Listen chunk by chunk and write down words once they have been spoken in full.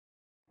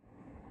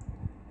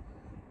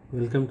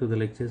Welcome to the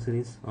lecture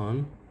series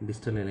on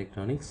digital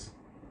electronics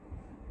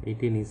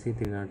 18EC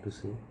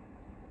 302C.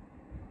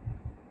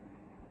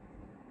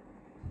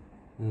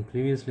 In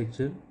previous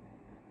lecture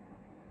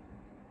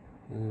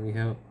we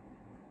have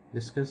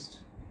discussed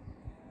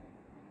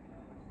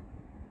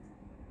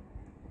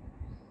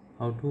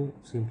how to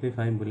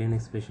simplify Boolean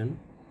expression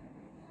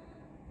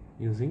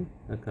using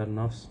the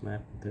Karnaug's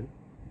map method.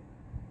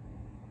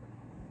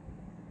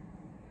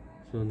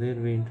 So there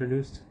we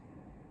introduced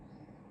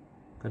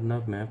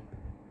Karnaugh map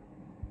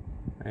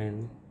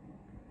and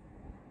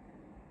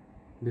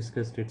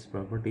discussed its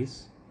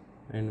properties,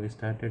 and we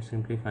started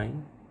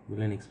simplifying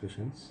Boolean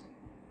expressions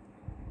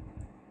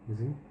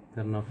using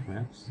Karnaugh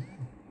maps.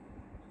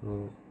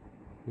 So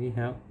we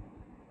have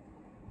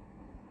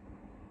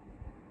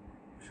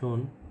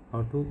shown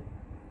how to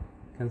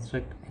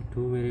construct a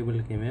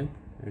 2-variable kmap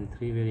and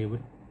 3-variable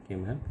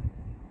kmap,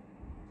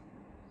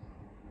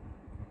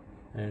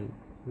 and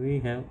we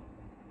have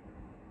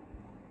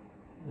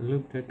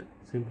looked at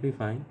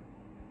simplifying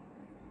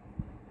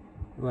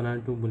 1 or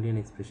 2 Boolean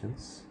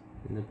expressions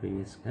in the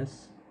previous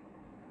class,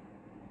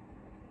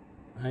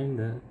 and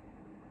the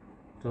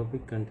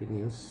topic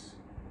continues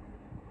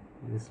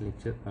in this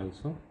lecture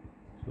also.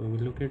 So we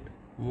will look at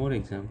more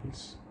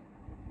examples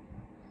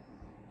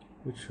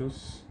which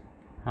shows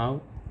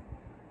how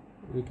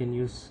we can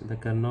use the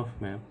Karnaugh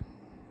map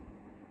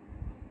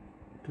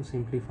to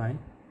simplify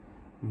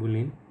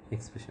Boolean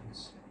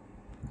expressions.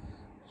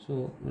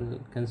 So we'll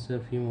consider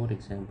a few more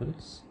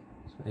examples.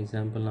 So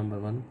example number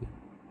 1.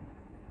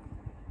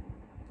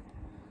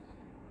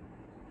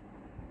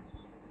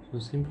 So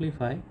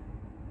simplify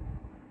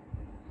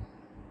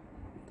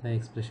the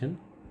expression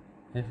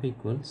f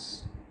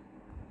equals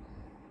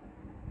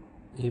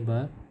a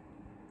bar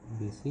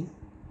bc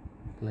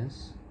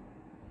plus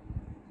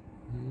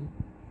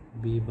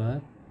b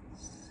bar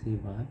c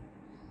bar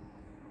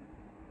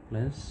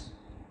plus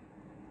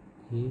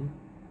a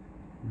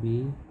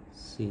b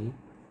c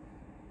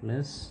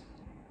plus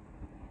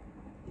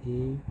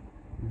a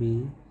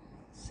b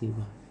c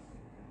bar.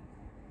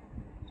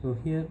 So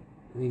here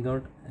we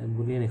got a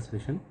Boolean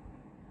expression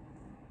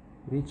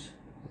which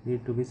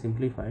need to be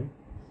simplified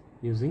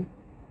using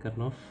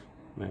Karnaugh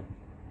map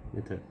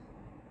method.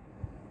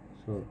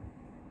 So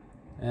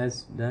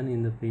as done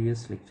in the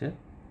previous lecture,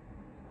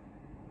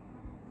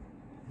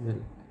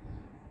 we'll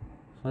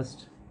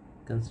first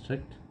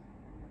construct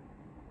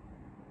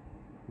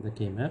the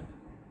kmap.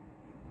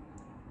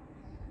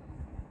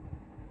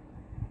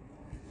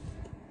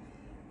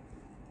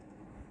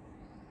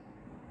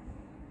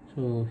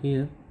 So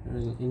here I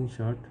will in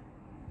short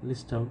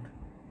list out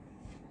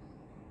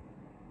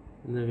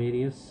the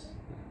various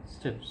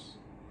steps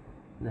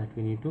that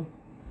we need to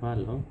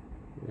follow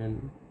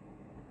when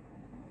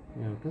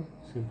we have to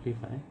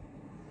simplify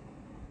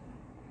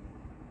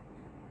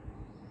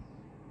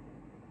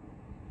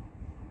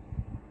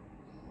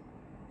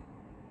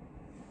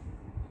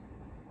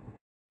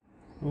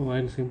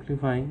while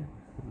simplifying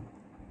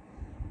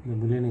the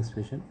Boolean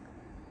expression.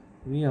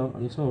 We have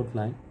also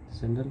outlined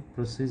general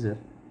procedure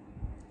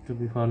to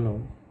be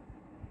followed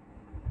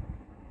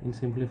in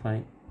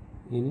simplifying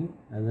any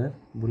other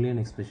Boolean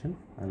expression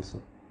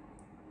also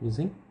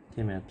using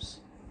kmaps.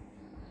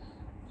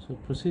 So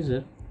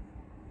procedure,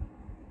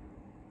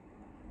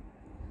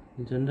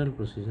 general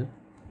procedure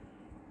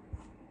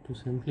to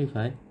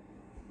simplify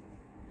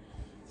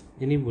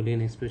any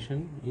Boolean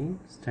expression in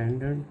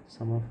standard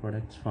sum of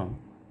products form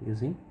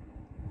using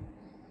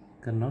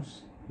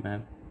Karnaugh's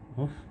map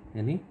of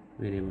any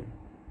variable.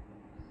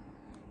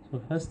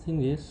 So first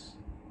thing is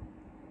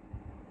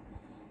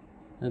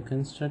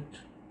construct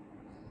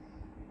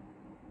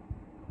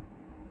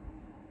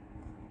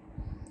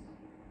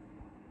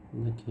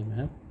the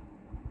kmap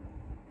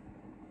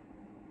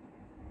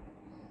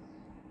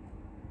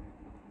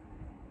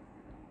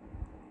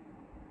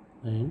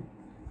and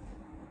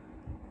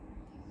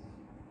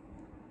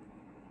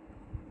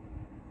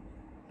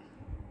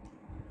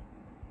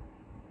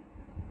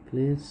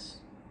place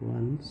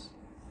ones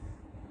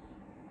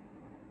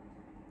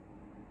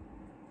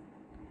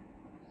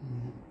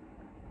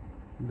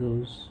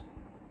those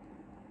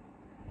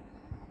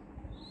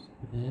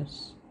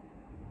squares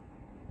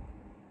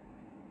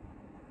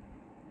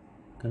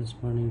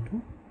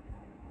corresponding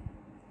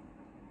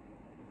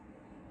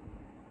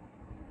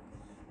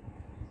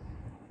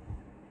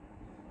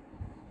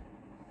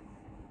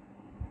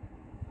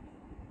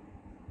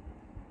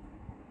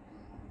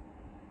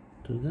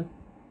to the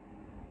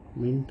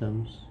min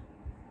terms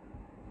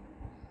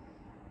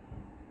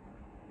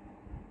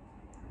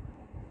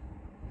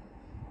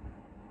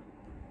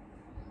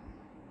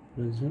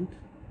present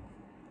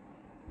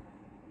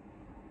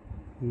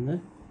in the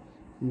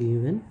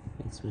given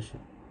expression.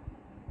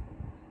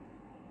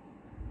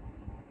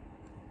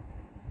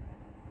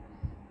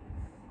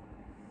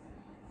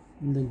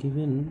 In the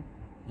given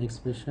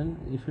expression,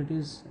 if it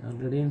is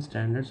already in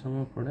standard sum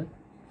of product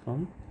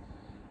form,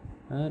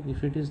 or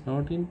if it is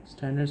not in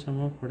standard sum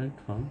of product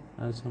form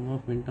or sum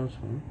of min terms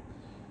form,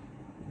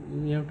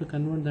 we have to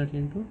convert that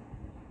into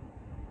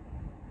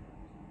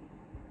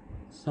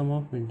sum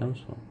of min terms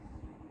form.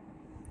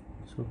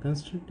 So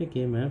construct a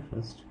kmap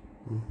first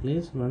and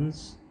place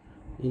ones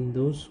in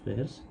those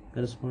squares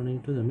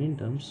corresponding to the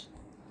minterms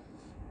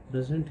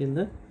present in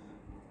the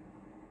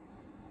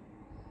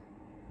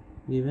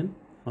given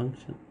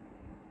function.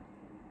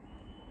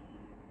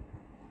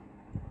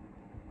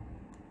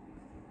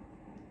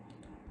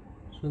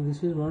 So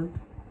this is what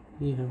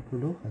we have to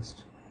do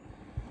first.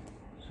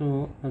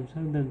 So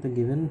observe that the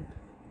given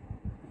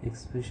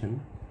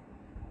expression,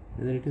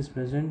 whether it is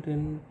present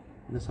in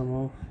the sum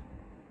of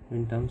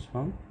minterms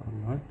form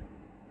or not.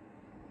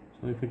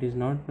 So if it is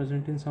not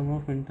present in sum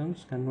of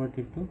minterms, convert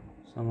it to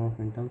sum of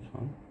minterms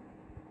form.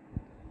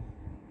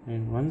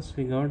 And once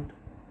we got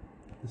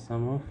the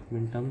sum of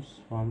minterms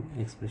form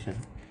expression,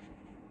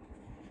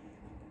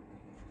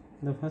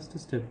 the first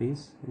step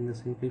is in the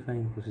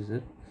simplifying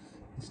procedure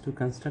is to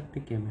construct a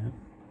kmap.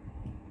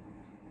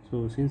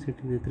 So since it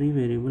is a 3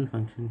 variable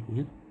function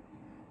here,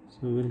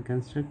 so we will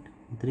construct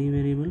 3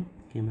 variable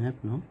kmap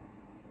now.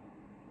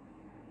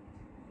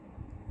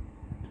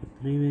 So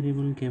 3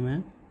 variable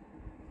kmap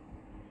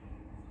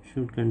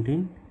should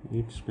contain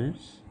 8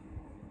 squares.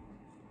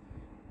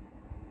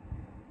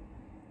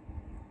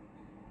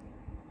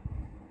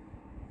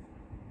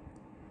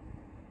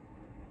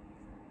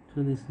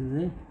 So this is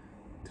a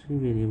 3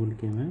 variable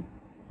kmap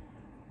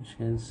which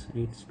has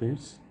 8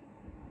 squares,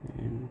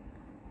 and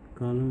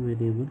column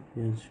variable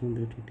we assume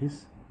that it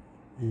is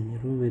a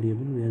row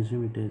variable, we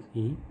assume it as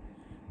A,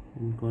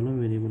 and column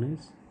variable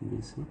is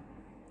BC,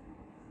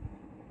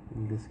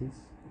 and this is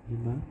A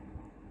bar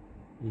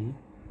A,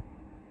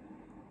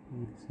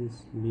 and this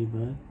is B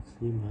bar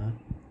C bar,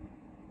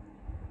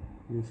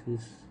 this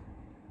is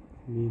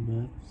B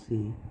bar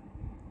C,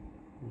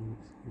 and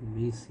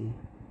this is BC,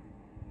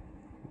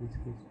 this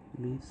is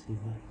BC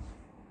bar.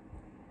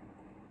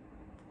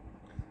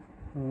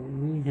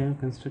 We have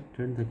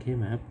constructed the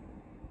kmap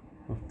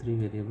of 3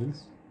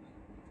 variables,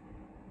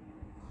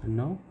 and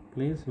now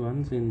place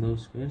ones in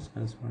those squares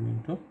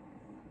corresponding to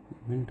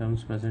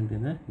minterms present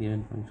in the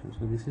given function.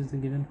 So this is the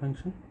given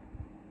function,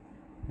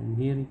 and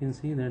here you can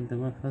see that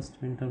the first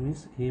minterm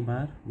is A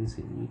bar BC.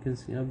 You can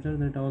see, observe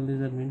that all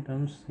these are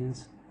minterms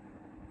since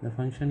the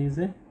function is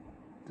a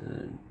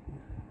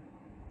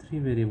 3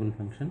 variable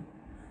function,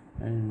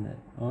 and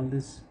all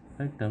these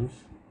factors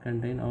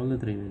contain all the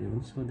 3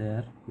 variables, so they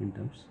are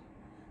minterms.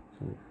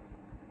 So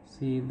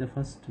see the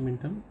first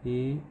minterm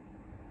A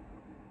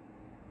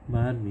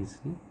bar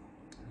BC,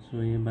 so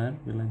A bar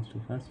belongs to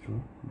first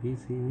row,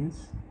 BC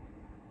means,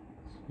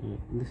 so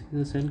this is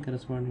the cell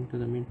corresponding to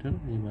the minterm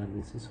A bar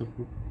BC, so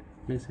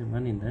place a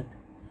 1 in that.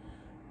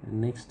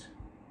 And next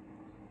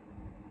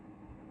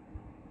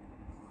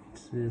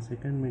it's the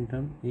second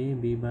minterm A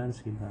B bar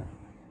C bar,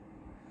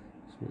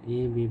 so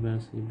A B bar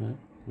C bar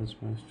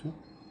corresponds to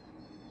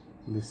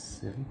this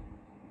cell,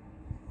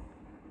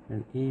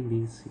 and A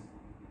B C,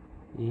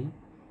 A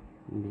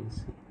B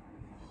C,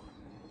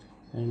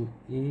 and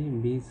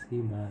A B C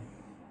bar,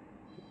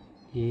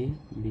 A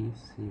B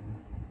C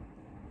bar.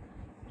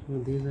 So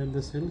these are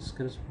the cells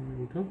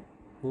corresponding to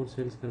 4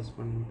 cells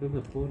corresponding to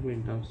the 4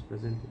 minterms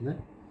present in the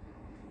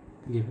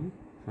given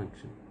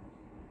function.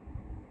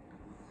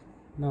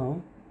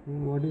 Now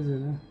what is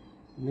the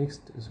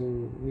next? So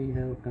we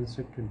have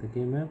constructed the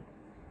kmap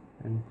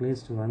and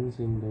placed ones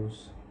in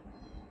those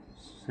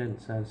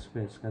cells as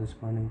squares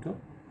corresponding to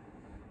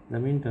the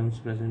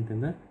minterms present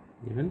in the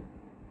given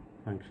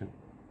function.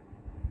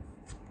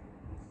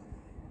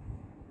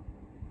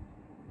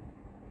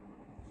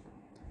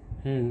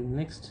 And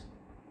next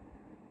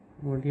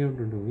what you have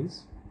to do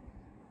is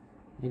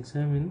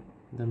examine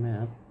the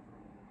map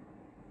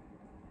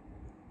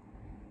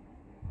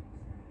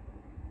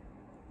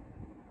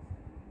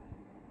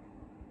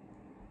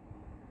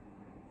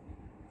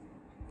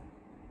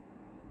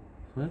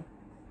for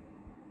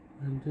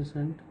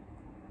adjacent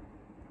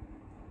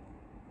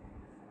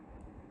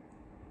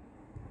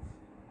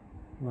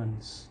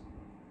ones.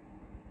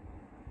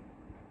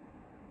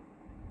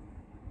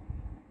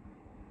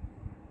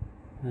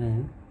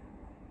 And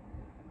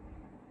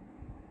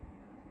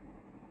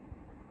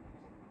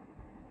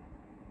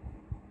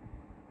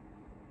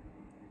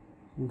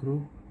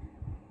group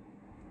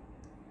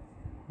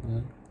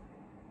or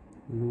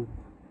loop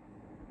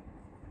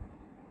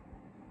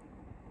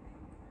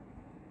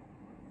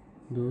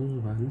those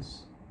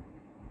ones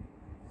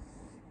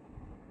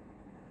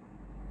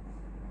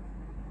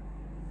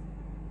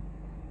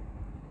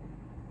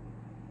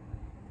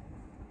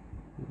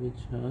which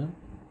are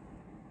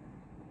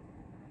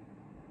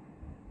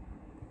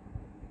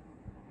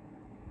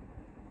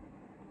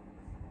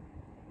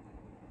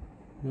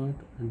not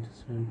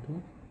adjacent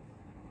to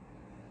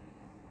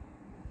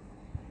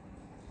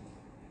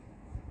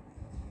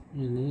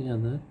any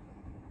other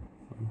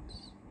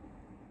ones.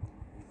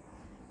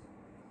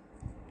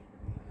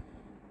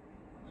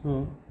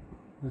 So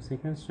the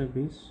second step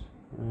is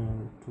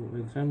to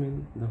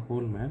examine the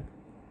whole map,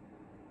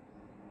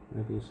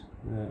 that is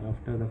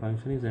after the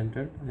function is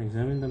entered,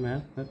 examine the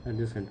map for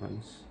adjacent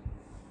ones,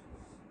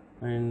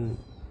 and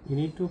you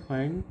need to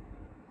find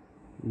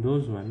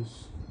those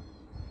ones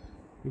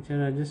which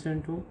are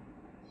adjacent to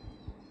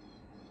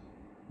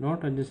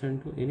not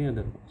adjacent to any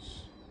other ones.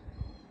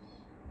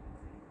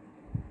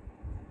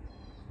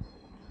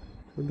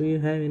 So do you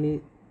have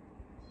any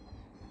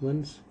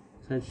ones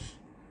such?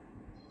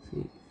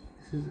 See,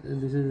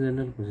 this is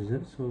general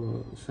procedure.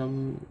 So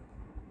some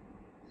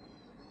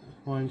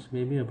points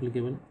may be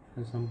applicable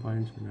and some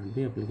points may not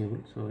be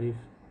applicable. So if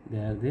they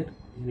are there,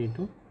 you need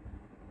to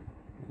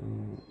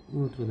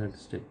go through that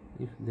step.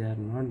 If they are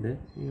not there,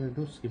 you have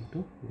to skip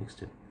to next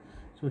step.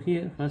 So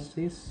here first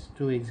is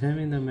to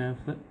examine the map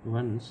for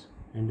ones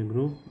and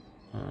group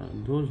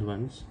those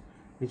ones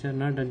which are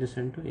not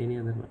adjacent to any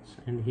other ones.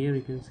 And here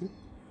you can see,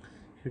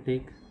 if you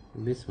take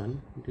this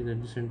one, it is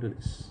adjacent to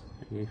this,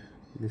 and if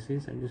this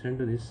is adjacent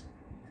to this,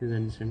 this is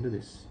adjacent to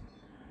this.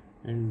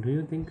 And do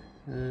you think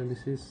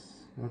this is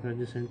not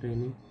adjacent to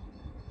any?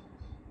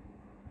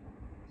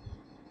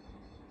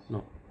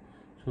 No.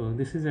 So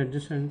this is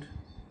adjacent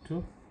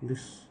to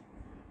this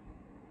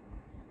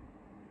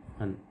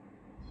one.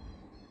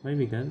 Why?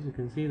 Because you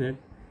can see that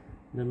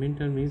the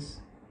minterm is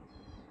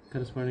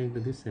corresponding to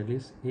this cell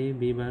is A,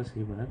 B bar,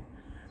 C bar.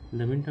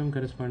 The minterm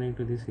corresponding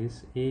to this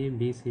is A,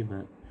 B, C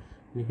bar.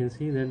 You can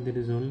see that there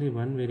is only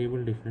one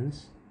variable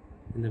difference,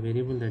 and the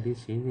variable that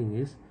is changing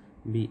is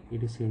B.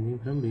 It is changing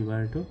from B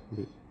bar to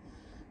B.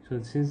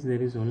 So since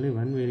there is only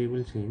one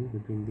variable change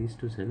between these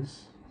two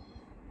cells,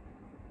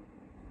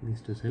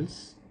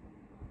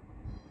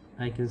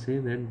 I can say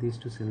that these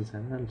two cells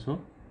are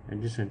also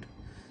adjacent,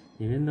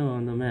 even though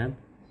on the map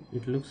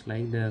it looks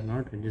like they are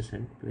not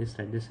adjacent, placed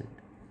adjacent,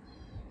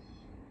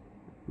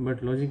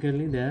 but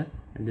logically they are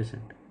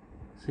adjacent,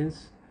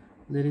 since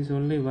there is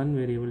only one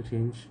variable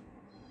change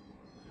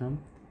from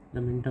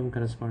the minterm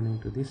corresponding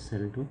to this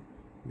cell to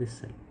this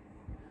cell.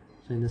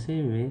 So in the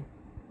same way,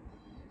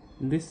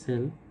 this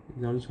cell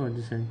is also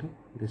adjacent to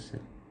this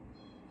cell.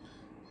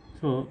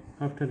 So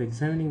after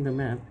examining the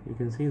map, you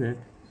can see that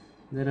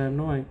there are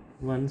no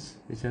ones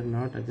which are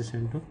not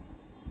adjacent to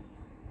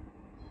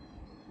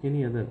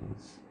any other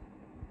ones.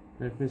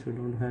 That means we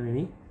don't have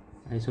any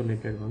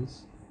isolated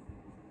ones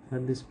for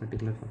this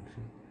particular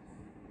function.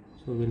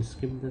 So we'll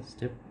skip the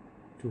step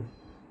 2.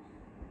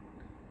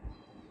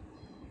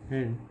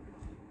 And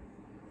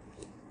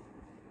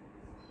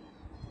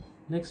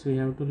next we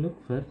have to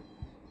look for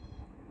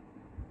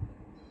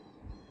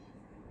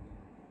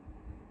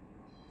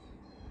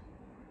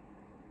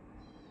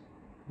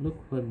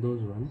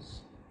those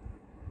ones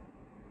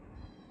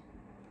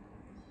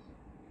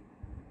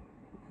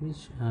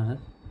which are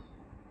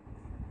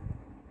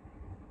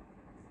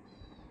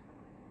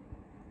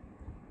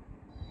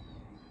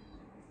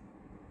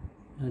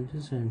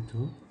adjacent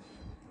to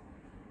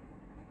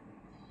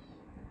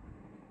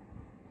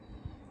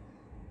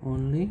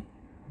only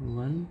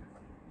one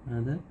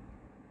other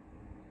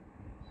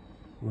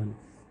one,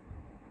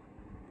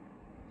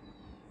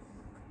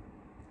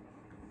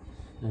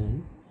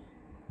 and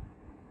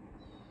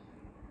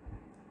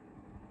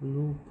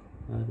loop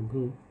or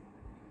group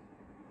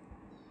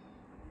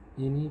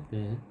any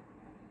pair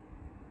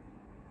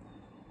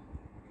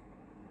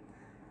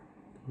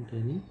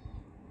containing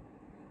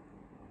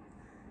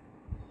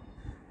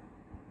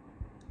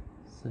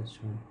such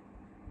one.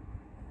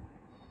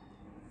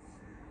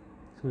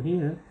 So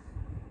here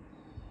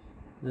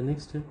the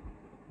next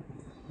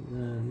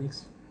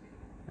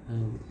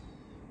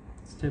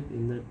step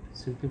in the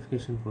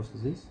simplification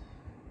process is,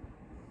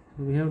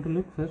 we have to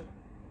look for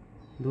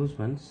those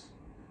ones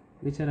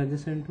which are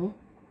adjacent to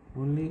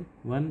only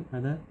one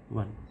other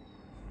one.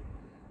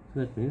 So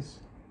that means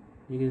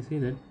you can see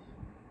that,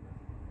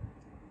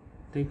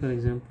 take for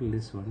example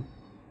this one,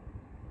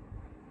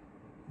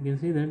 you can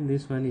see that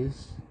this one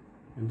is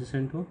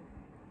adjacent to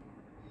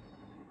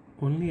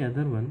only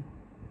other one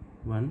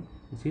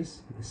which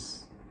is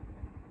this.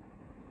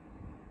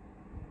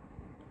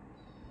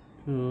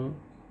 So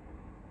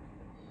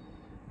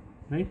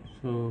right,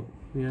 so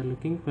we are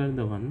looking for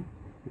the one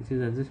which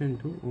is adjacent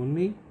to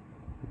only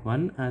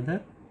one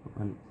other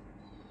one.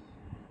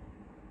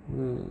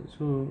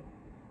 So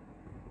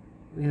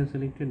we have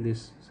selected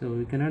this, so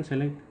we cannot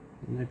select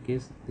in that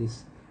case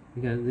this,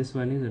 because this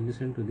one is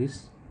adjacent to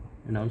this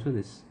and also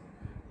this,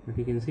 but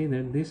you can see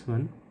that this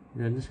one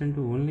is adjacent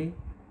to only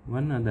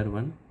one other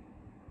one.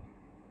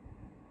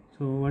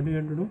 So what we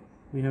have to do,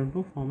 we have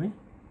to form a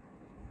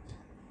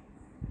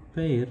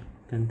pair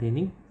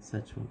containing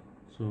such one.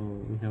 So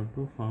we have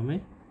to form a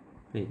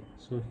pair.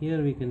 So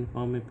here we can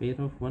form a pair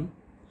of 1,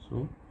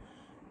 so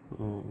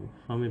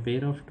form a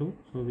pair of 2,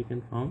 so we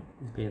can form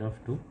a pair of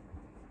 2,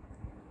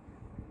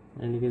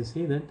 and you can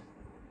see that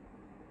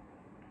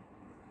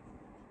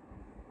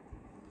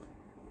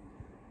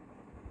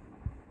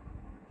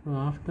so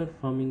after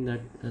forming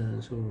that,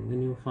 so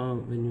when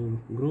you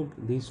group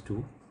these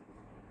two,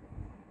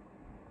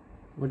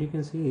 what you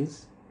can see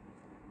is,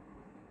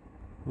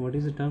 what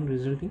is the term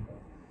resulting.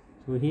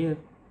 So here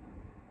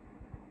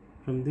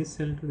from this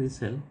cell to this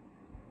cell,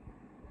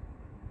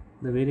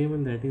 the variable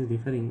that is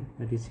differing,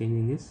 that is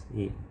changing, is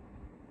A.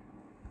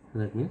 So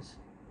that means,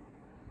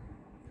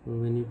 so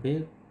when you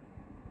pair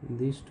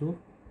these two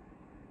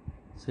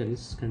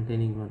cells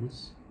containing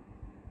ones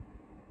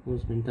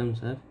whose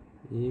minterms are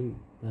A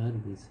bar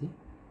BC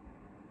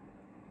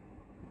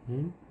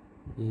and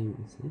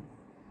ABC.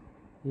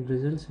 It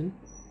results in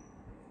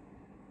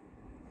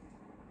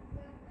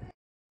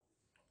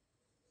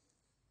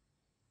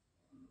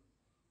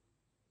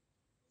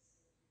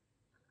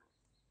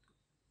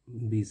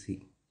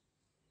BC.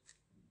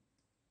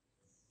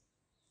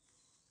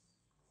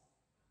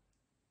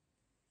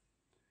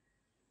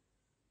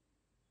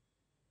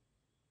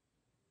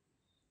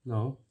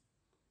 Now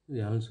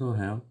we also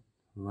have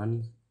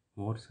one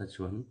more such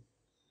one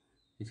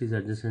which is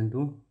adjacent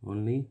to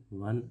only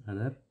one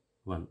other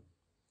one,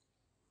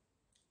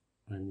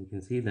 and you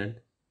can see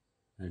that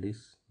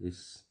is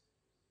this.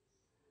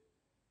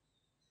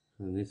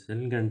 So this cell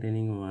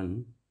containing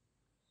one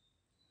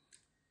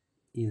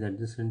is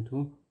adjacent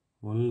to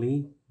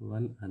only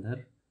one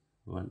other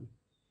one,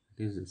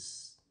 that is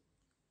this,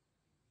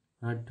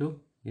 not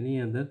to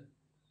any other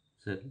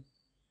cell.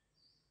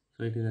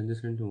 So it is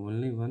adjacent to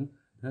only one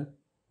other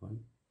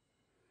one.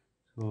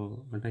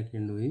 So what I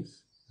can do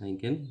is I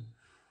can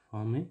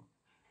form a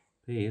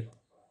pair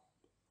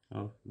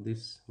of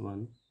this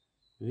one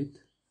with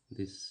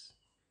this.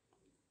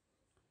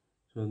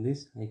 So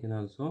this I can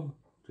also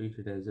treat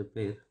it as a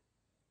pair,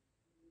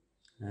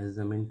 as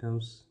the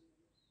minterms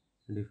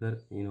differ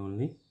in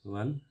only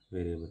one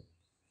variable.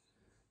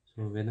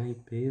 So when I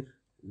pair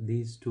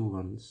these two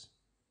ones,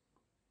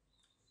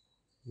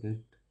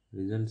 it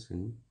results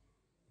in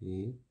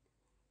A,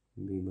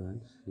 B bar,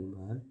 C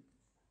bar,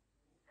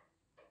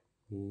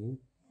 A,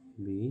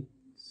 B,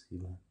 C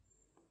bar.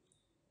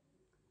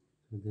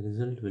 So the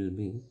result will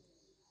be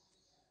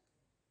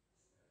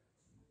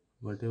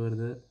whatever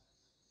the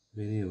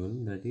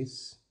variable that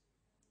is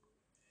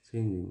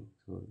changing.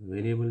 So the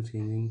variable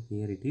changing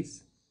here, it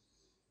is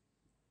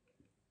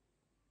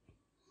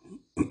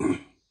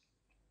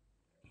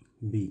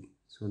B,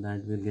 so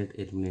that will get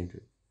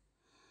eliminated.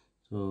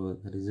 So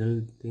the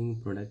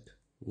resulting product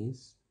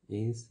is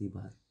A, C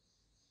bar,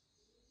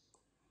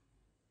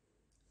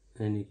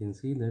 and you can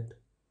see that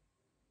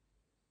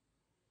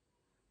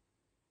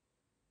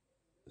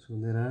so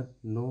there are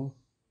no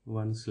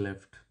ones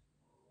left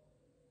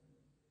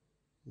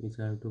which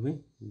have to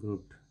be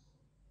grouped.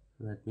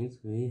 So that means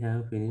we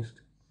have finished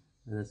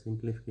the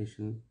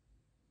simplification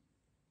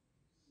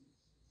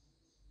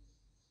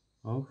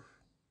of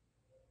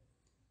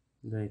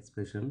the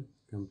expression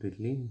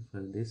completely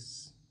for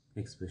this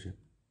expression.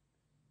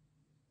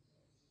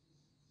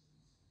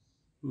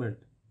 But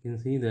you can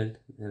see that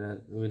there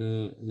are,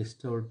 we'll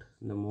list out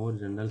the more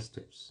general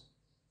steps.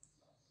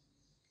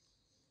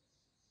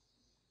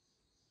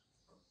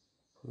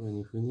 When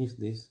you finish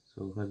this,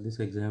 so for this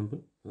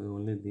example,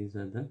 only these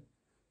are the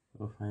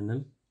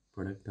final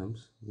product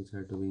terms which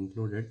are to be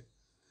included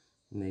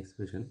in the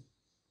expression.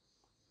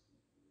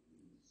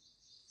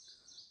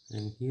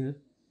 And here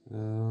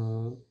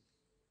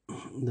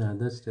the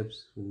other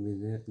steps will be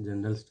the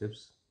general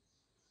steps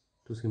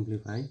to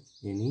simplify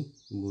any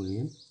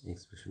Boolean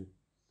expression.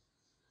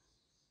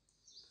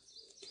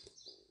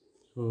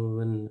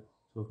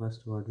 So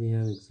first what we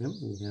have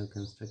examined, we have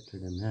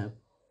constructed a map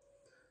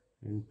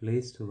and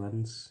placed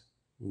ones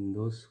in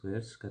those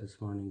squares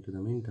corresponding to the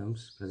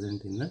minterms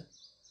present in the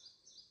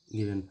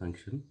given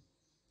function.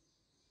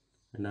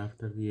 And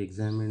after we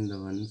examine the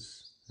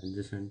ones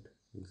adjacent,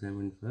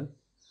 examined for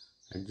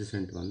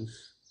adjacent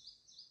ones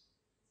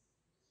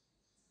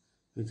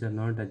which are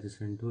not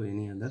adjacent to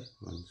any other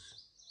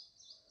ones.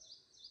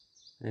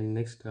 And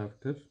next,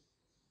 after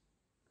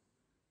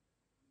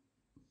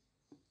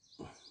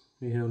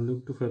we have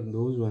looked for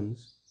those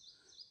ones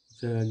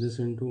which are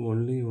adjacent to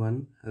only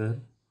one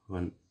other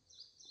one,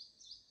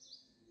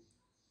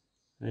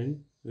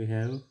 and we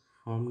have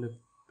formed a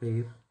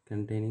pair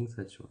containing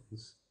such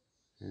ones,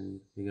 and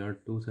we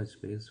got two such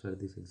pairs for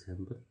this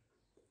example.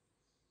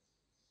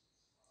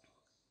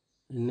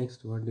 And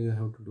next, what do you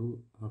have to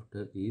do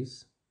after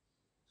is,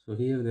 so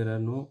here there are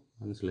no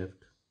ones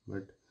left,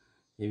 but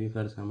maybe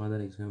for some other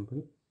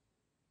example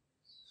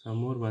some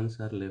more ones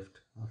are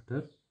left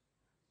after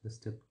the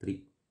step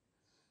 3.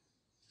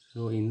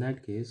 So in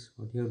that case,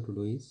 what you have to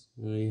do is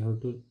you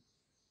have to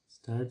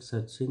start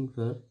searching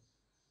for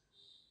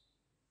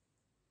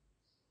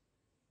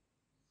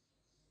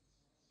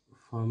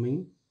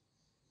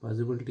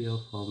possibility of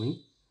forming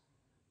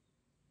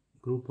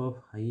group of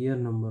higher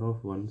number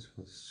of ones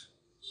first.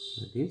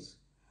 That is,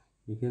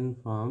 you can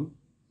form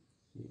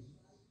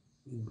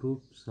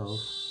groups of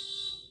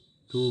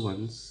 2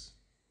 ones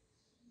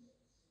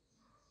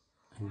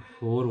and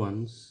 4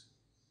 ones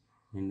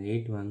and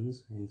 8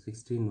 ones and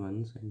 16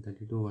 ones and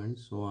 32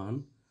 ones, so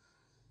on,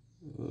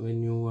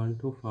 when you want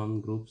to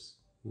form groups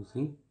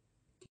using.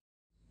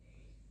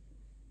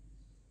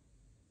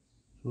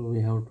 So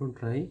we have to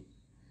try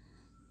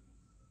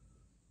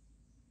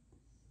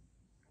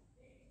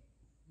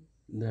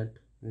that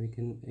we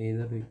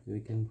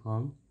can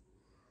form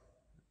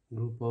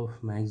group of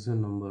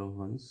maximum number of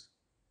ones,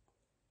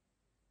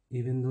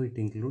 even though it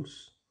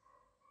includes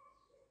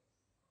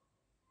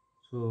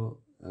the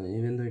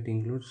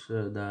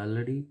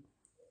already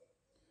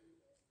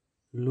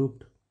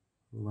looped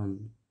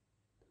one.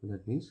 So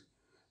that means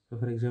So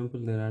for example,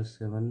 there are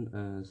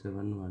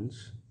seven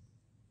ones,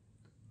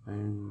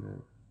 and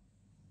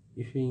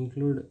if we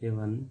include a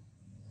one,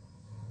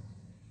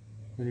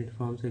 then it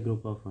forms a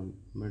group of one.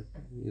 But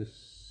you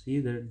see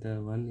that the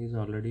one is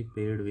already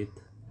paired with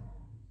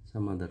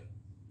some other.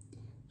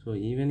 So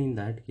even in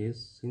that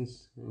case,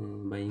 since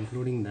by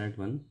including that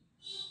one,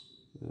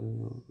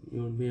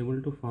 you will be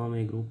able to form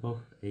a group of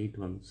 8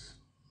 ones.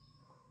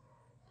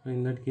 So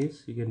in that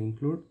case, you can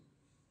include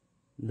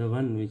the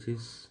one which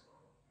is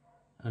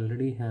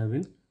already have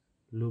been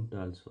looped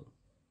also.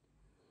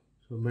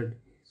 So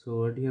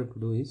what you have to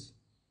do is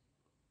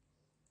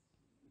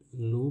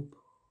loop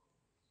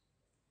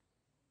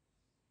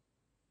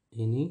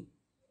any,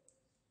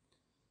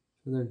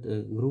 so that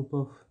group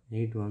of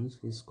 8 ones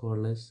is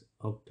called as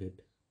octet.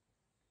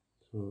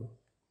 So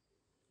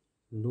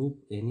loop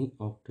any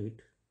octet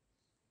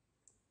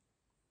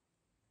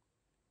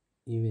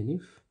even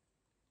if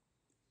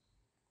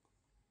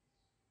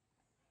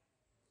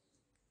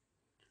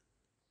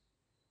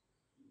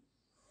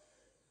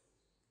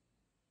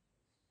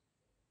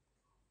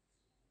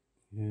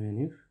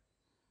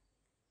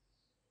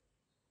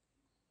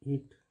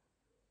it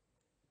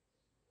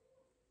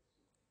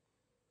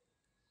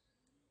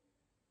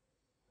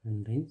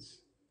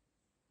contains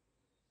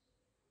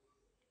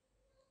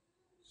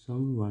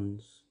some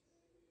ones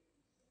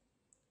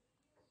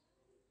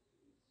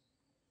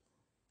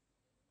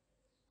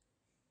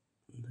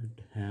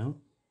that have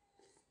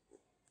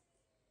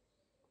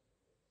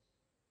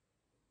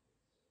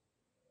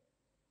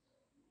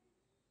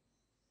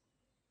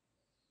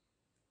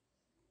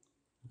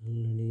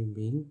already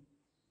been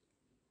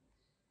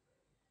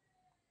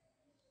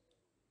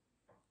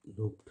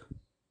looped.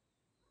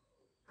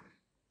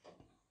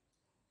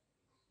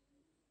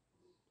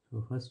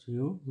 So first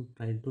you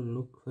try to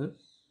look for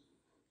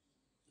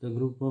the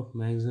group of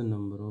maximum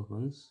number of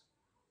ones,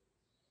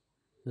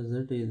 so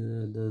that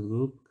the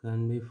group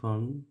can be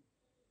formed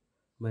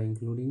by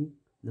including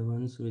the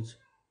ones which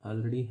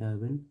already have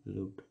been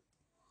looped.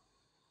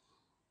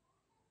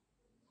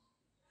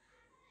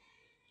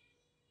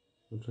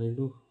 So try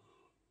to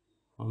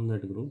form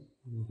that group.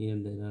 Here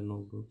there are no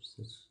groups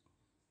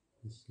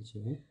in such a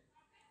way.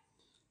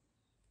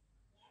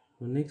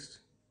 So next,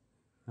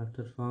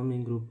 after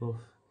forming group of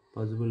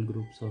possible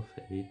groups of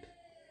 8,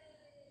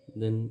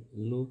 then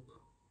loop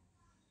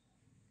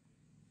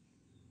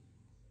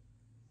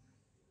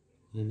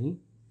any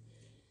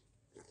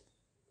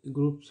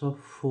groups of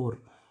 4.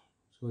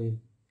 So if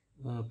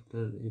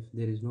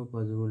there is no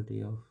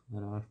possibility of,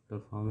 or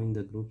after forming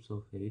the groups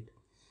of 8,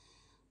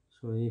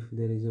 so if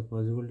there is a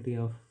possibility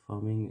of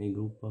forming a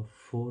group of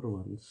 4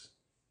 ones,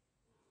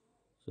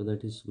 so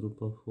that is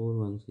group of 4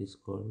 ones is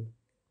called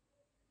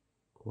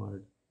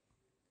quad.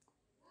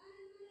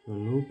 So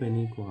loop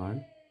any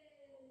quad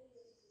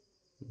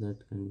that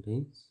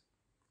contains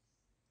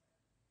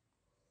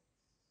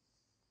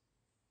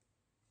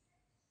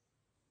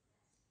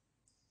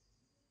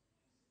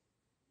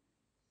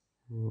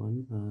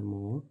one or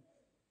more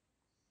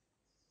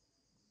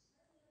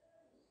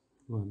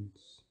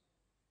ones.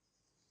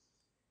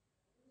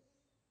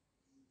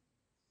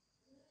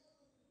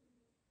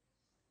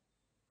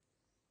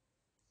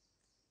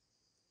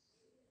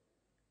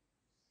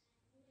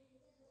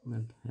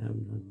 That have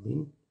not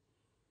been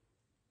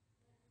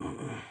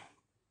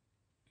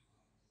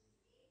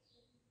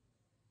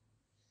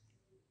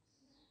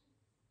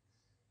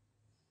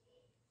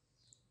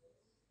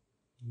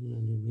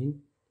already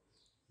been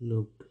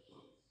looped.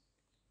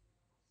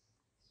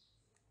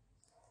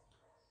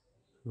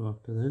 So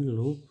after that,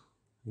 loop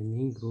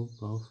any group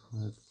of,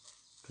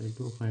 try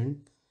to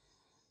find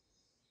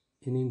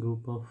any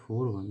group of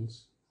 4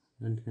 ones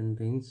that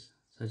contains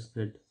such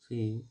that,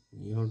 see,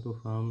 you have to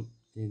form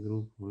a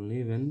group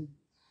only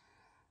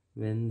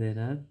when there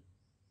are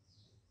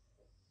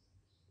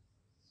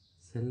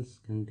cells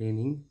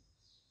containing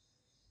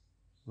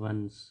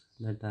ones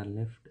that are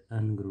left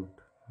ungrouped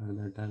or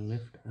that are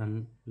left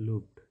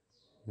unlooped.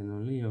 Then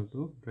only you have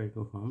to try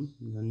to form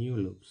the new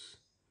loops.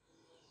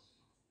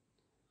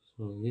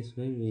 So this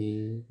way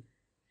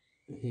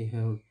we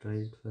have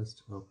tried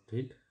first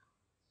octet.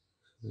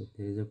 So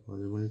there is a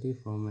possibility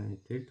form an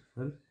octet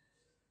for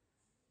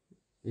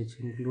which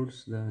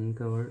includes the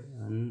uncovered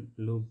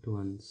unlooped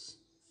ones,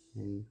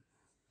 and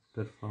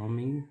after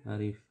forming, or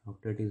if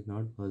octet is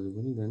not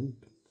possible, then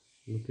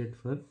look at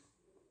for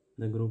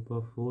the group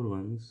of 4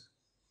 ones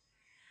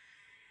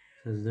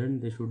such that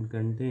they should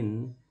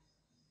contain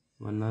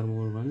one or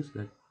more ones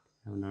that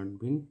have not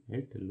been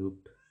yet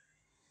looped.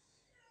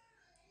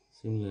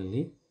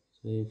 Similarly,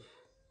 so if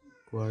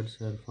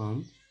quads are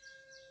formed,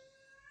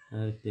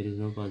 if there is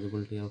no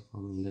possibility of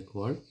forming the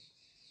quad,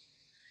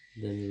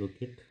 then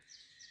look at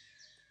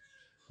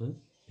for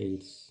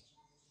pairs.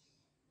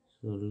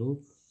 So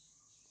loop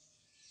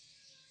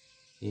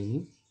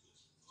any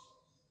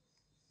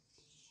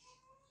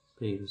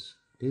pairs.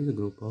 It is a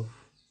group of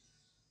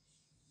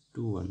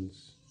 2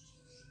 ones.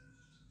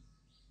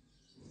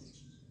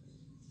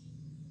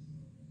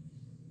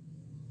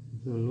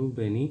 So loop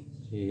any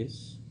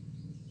pairs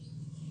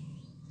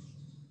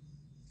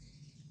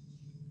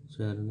which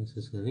are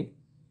necessary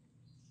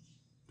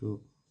to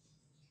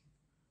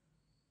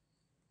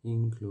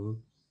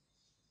include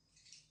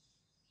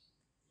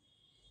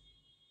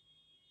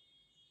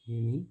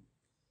any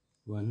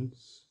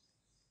ones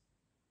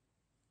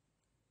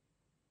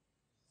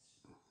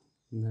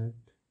that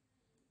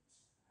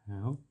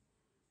have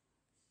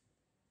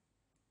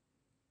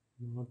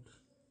not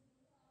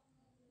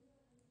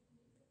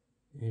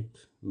yet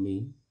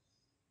been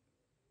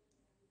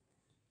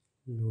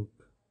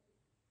looped,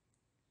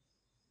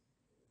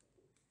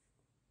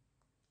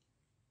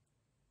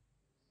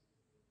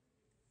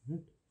 right?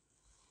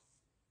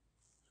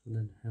 So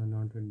that have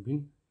not yet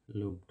been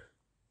looped.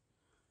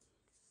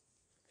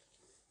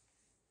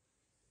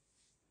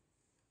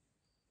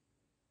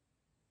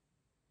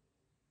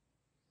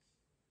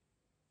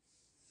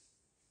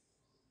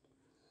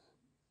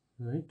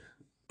 Right?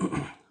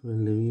 We'll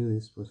review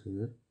this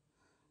procedure.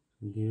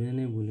 Given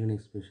a Boolean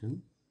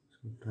expression,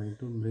 so try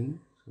to bring,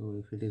 so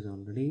if it is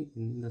already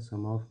in the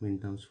sum of min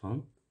terms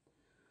form,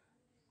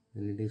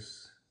 then it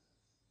is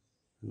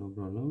no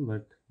problem,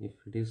 but if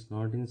it is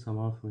not in sum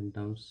of min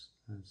terms,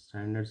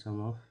 standard sum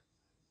of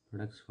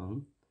products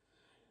form,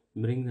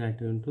 bring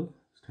that into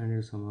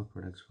standard sum of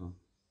products form,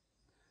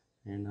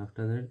 and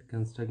after that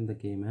construct the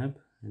kmap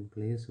and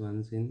place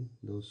ones in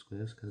those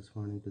squares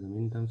corresponding to the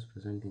min terms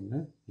present in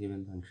the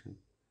given function.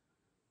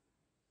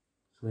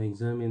 So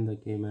examine the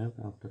kmap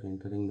after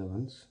entering the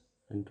ones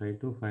and try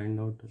to find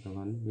out the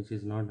one which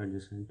is not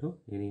adjacent to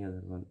any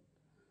other one,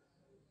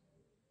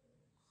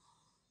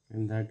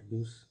 and that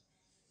gives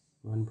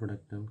one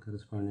product term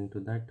corresponding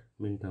to that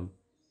min term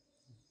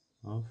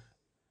of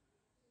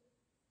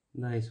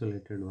the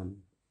isolated one.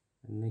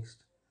 And next,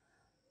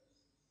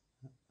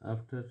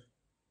 after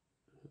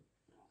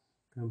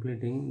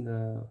completing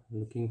the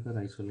looking for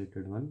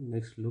isolated one,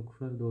 next look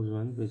for those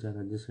ones which are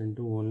adjacent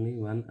to only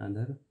one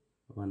other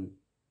one,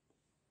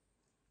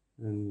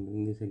 and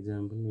in this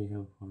example we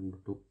have found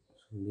two.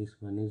 So this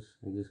one is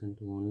adjacent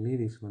to only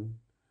this one,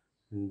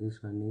 and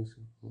this one is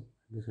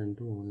adjacent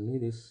to only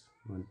this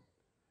one.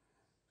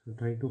 So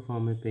try to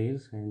form a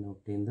pairs and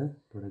obtain the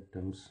product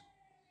terms.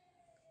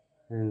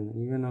 And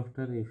even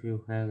after, if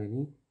you have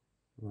any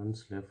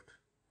ones left,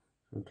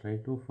 so try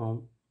to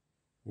form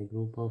a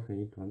group of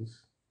 8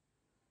 ones,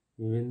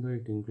 even though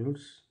it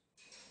includes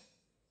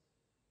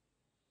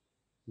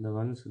the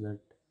ones that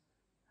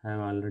have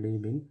already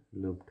been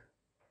looped.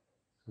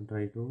 So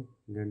try to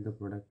get the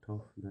product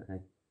of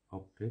the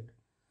octet,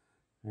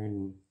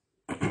 and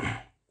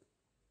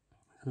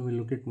so we'll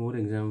look at more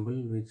example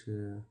which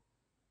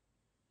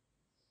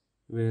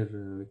where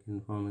we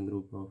can form a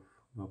group of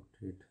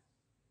octet.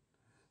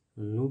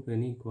 So loop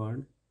any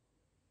quad,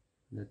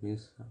 that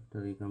means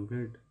after you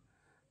complete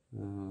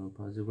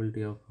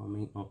possibility of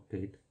forming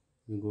octet,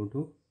 you go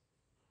to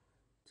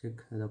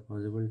check the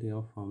possibility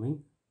of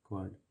forming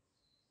quad.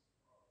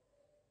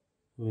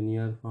 When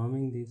you are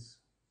forming this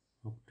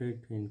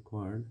octet and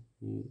quad,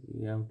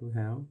 you have to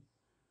have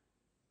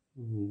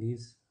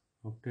these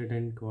octet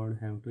and quad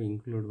have to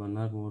include one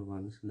or more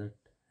ones that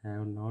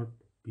have not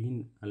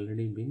been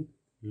already been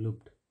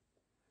looped.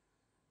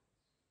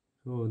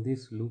 So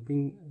this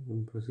looping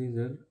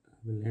procedure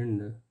will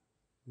end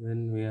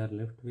when we are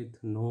left with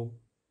no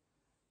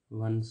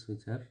ones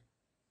which are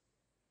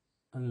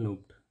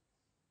unlooped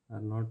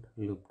or not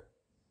looped.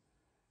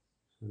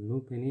 So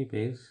loop any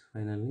pairs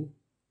finally.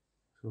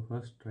 So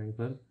first try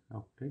for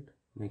octet,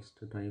 next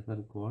try for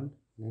quad,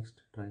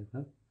 next try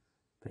for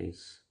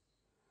pairs.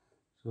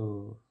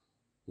 So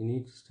in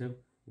each step,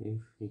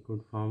 if you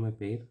could form a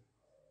pair,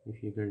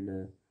 if you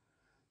could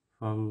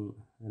form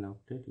an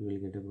octet, you will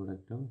get a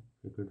product term.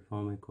 If you could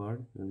form a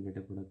quad, you will get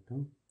a product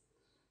term.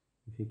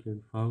 If you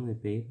could form a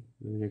pair,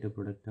 you will get a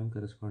product term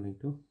corresponding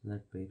to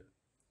that pair.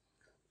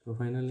 So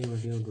finally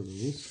what you have to do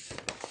is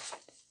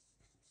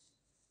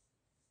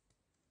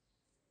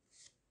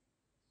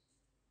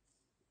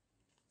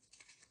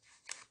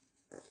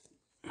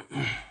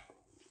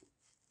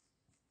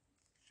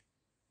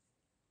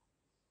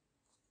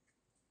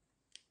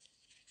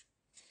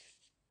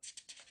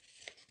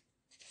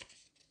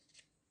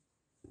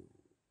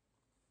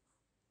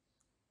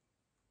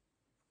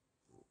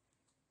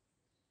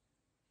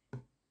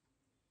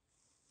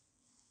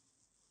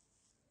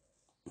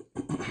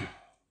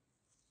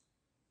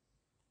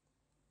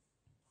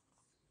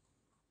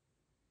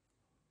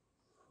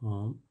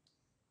form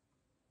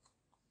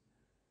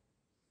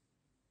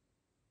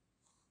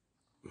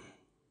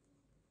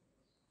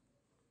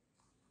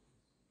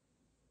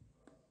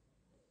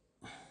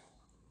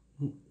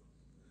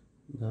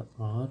the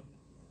R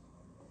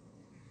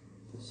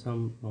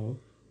sum of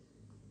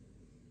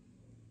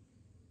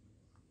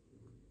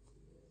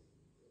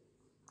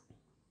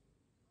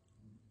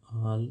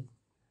all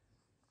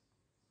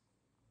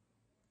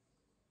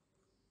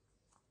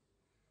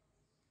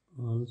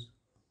alls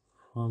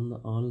from the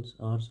alls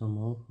are sum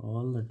of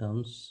all the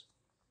terms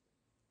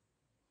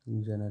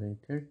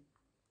generated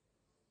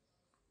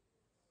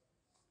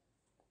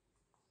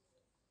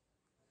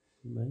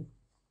by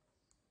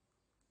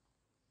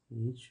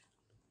each.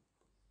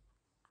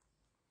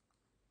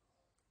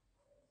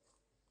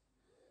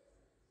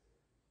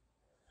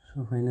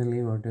 So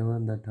finally, whatever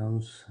the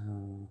terms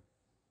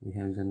we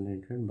have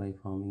generated by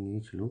forming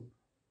each loop,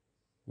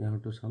 you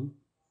have to sum,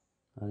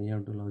 or you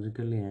have to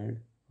logically add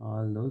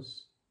all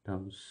those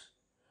terms,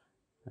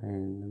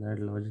 and that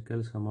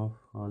logical sum of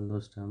all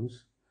those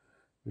terms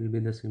will be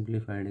the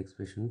simplified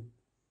expression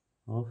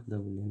of the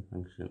Boolean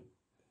function.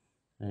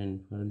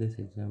 And for this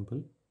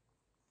example,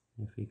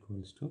 f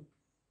equals to,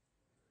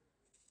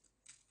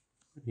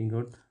 we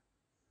got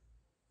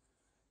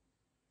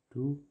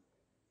two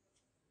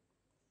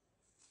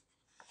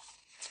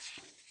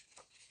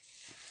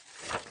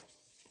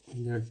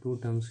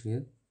terms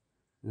here.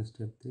 In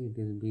step 3 it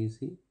is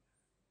BC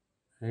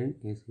and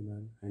AC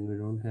bar, and we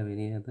don't have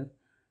any other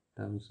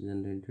terms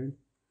generated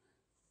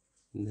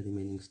in the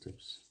remaining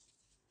steps.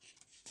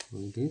 So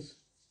it is,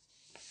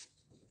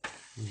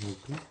 we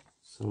have to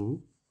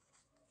sum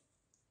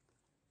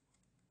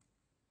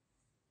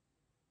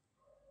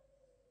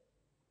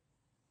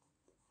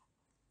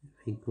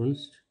f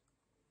equals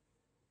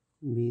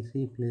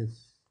BC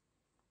plus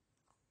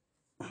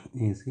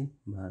AC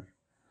bar,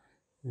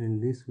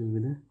 and this will be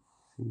the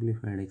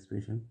simplified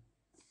expression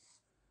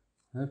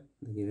for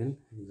the given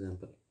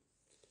example.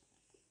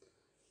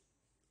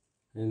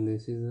 And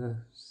this is the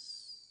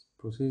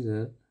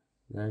procedure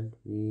that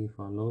we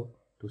follow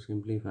to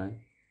simplify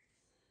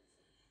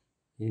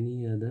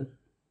any other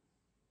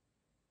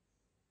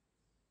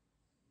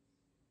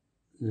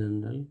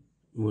general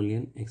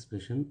Boolean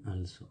expression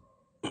also.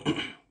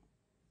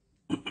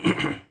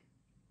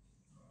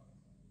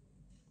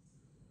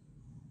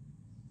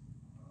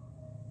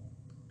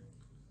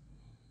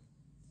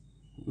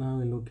 Now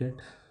we'll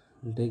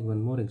take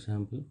one more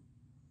example.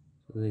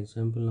 So the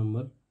example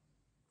number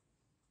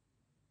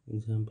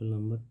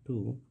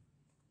 2.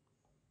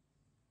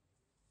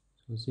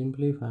 So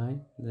simplify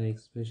the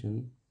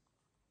expression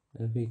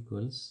f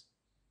equals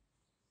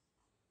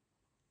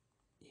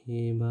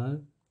a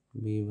bar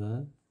b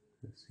bar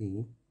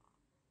c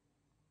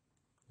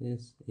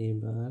plus a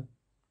bar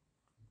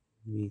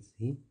b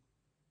c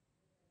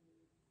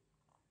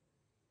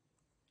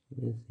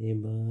plus a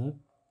bar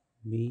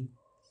b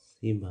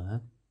c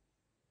bar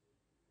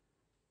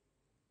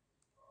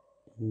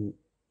and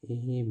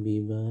a b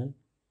bar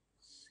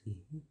c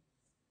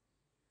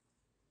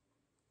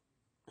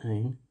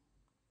and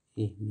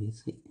a b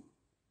c.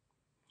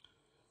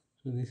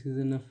 So this is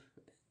enough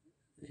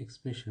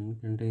expression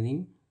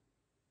containing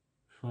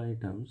 5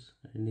 terms,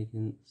 and you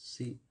can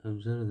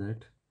observe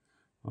that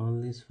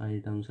all these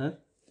 5 terms are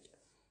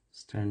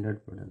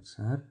standard products,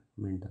 are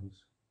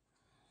minterms.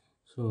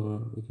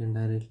 So we can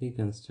directly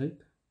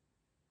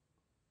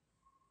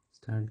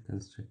start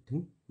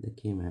constructing the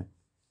kmap.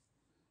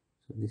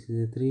 So this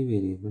is a 3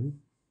 variable,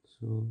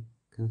 so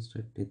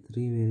construct a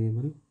 3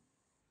 variable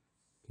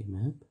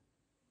kmap.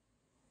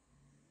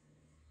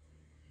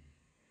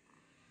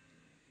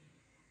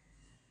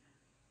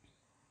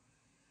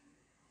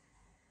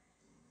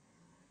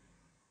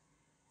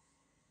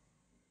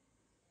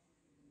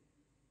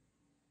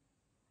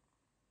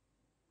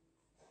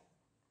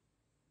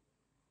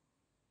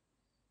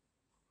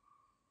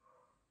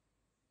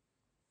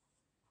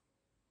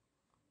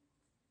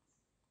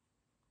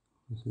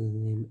 This is a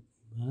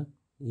bar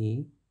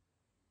a,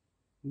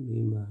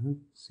 b bar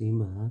c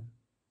bar,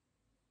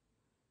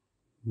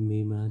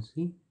 b bar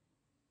c,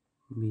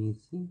 b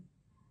c,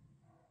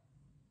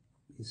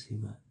 b c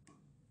bar.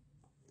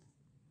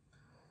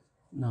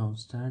 Now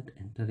start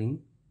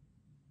entering.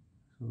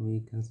 So we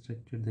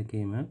constructed the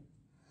kmap.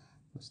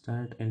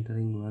 Start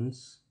entering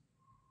ones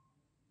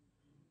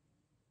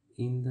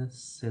in the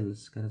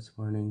cells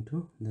corresponding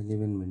to the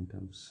given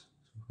minterms.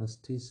 So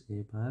first is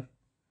a bar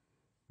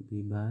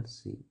b bar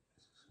c,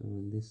 so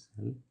this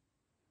cell,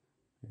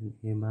 and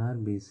a bar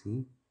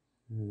bc,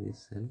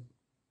 this cell,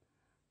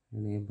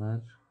 and a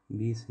bar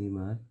bc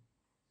bar,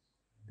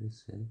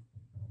 this cell,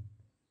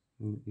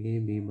 and a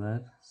b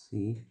bar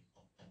c,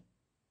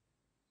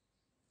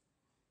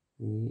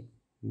 a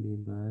b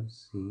bar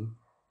c,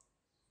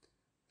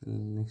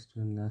 and next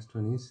one, last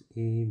one is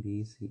a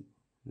b c,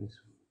 this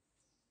one.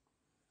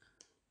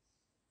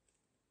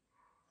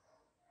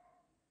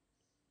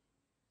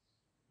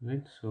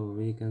 Right, so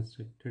we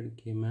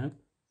constructed kmap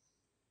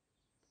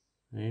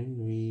and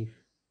we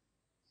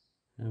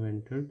have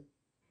entered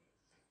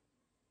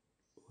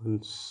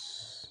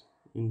ones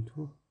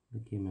into the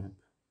kmap.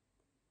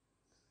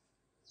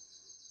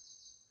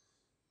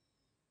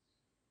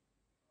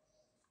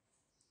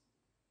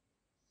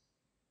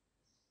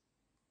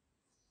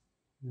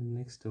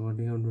 Next, what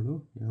you have to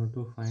do, you have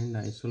to find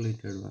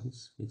isolated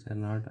ones which are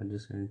not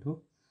adjacent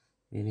to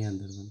any other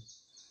one.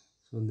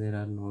 So there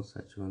are no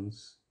such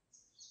ones.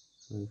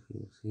 So if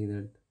you see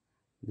that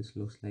this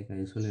looks like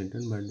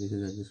isolated, but this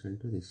is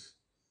adjacent to this,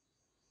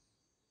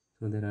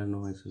 so there are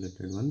no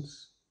isolated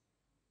ones.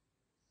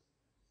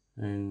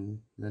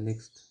 And the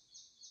next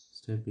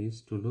step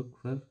is to look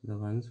for the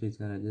ones which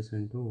are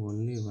adjacent to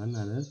only one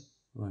other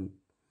one,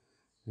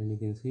 and you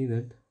can see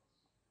that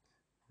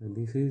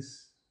this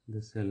is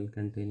the cell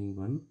containing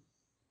 1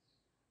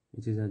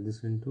 which is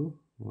adjacent to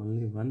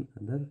only one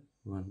other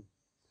one.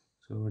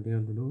 So what you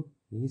have to do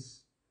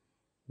is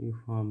you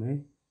form a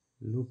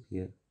loop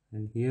here,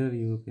 and here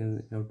you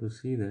can have to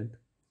see that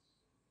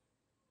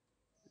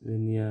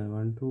when you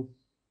want to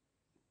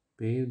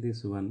pair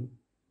this one,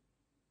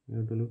 you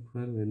have to look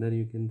for whether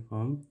you can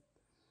form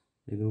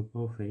a group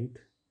of 8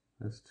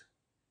 first.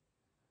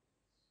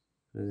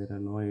 So there are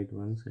no 8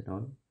 ones at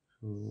all,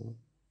 so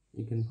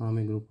you can form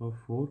a group of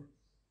 4.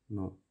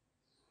 No,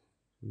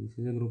 so this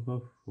is a group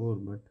of 4,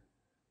 but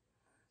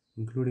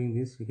including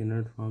this you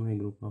cannot form a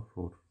group of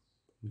 4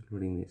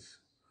 including this.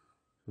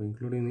 So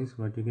including this,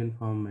 what you can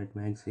form at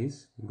max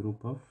is a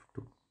group of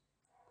 2.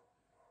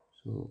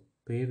 So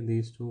pair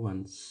these two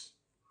ones.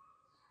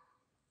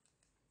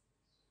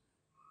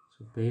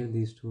 So pair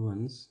these two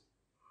ones,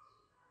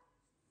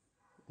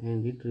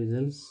 and it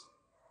results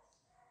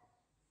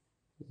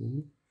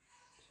in,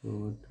 so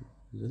what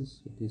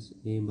results, it is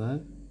a bar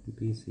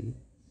bc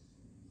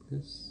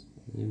plus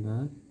a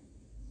bar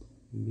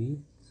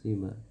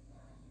bc bar.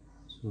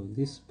 So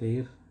this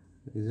pair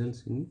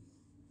results in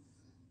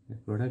a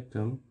product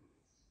term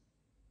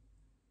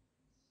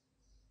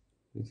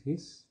which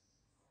is,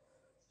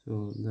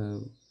 so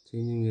the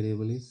changing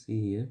variable is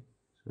c here,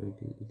 so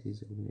it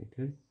is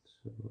eliminated.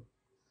 So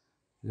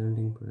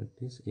resulting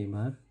product is a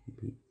bar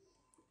b,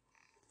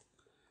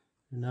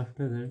 and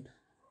after that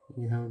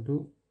you have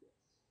to,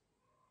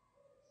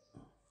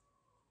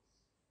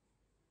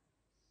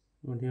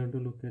 what you have to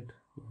look at,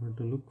 you have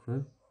to look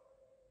for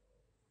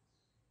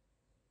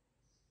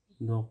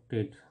the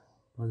octet,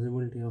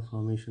 possibility of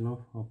formation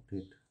of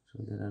octet. So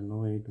there are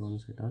no 8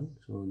 ones at all,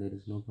 so there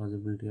is no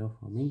possibility of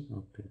forming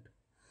octet.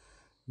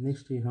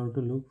 Next you have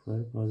to look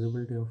for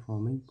possibility of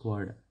forming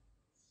quad,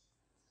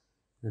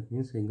 that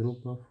means a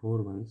group of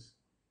 4 ones,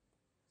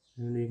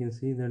 and you can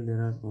see that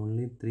there are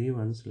only 3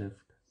 ones left,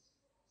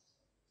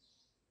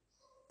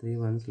 3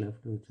 ones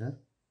left which are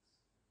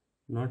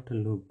not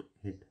looped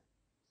yet.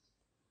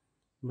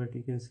 But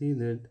you can see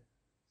that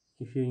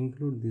if you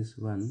include this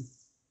one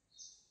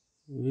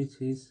which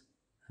is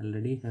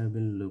already have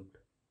been looped,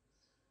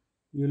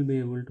 you will be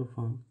able to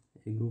form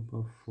a group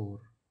of 4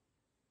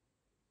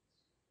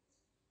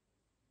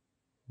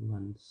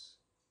 ones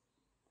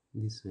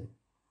this way,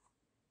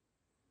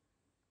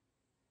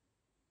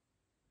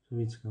 so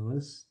which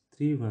covers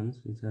 3 ones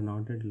which are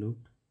not yet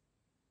looped,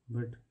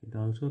 but it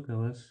also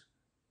covers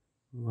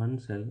one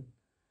cell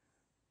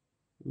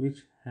which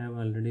have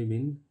already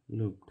been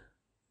looped.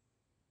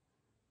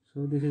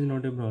 So this is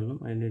not a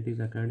problem, and it is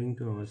according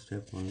to our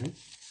step only.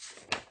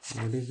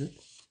 What is it?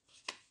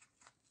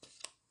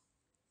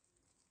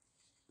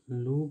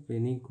 Loop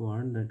any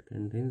quad that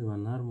contains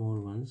one or more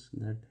ones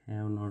that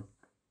have not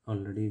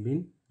already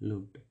been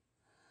looped,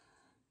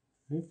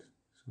 right?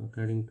 So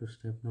according to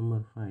step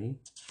number 5,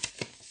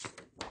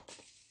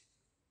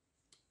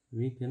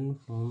 we can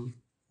form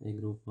a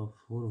group of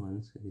 4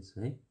 ones this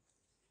way,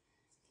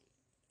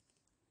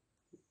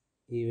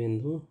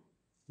 even though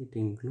it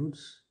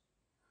includes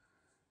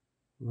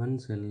one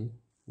cell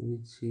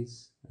which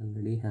is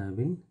already have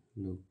been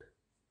looped.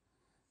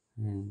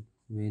 And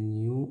when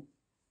you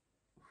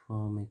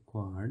form a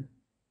quad,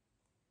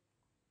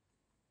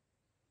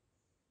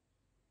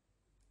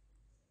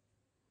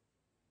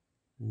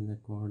 and the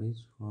quad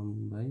is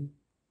formed by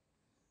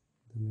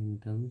the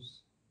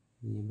minterms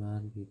a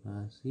bar b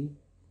bar c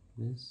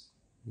plus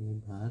a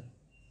bar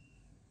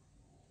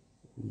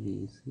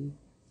bc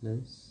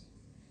plus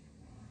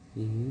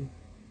a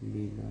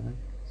b bar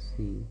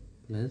c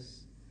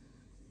plus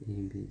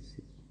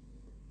abc.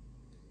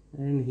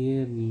 And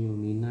here you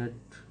need not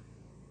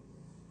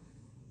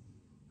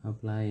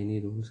apply any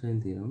rules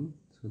and theorem,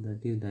 so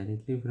that is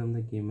directly from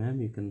the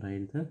kmap you can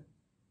write the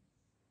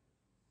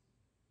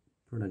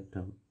product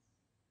term,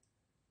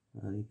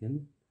 or you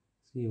can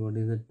see what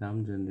is the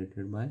term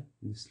generated by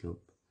this loop.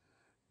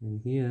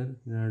 And here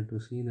in order to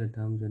see the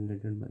term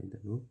generated by the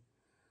loop,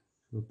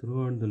 so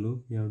throughout the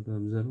loop you have to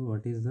observe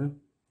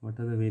what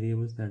are the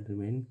variables that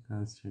remain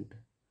constant.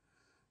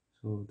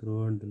 So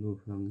throughout the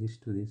loop from this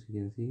to this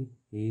you can see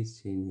a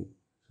is changing,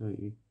 so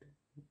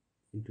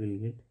it will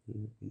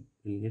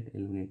get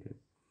eliminated.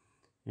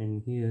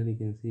 And here you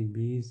can see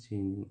b is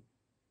changing,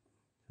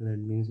 so that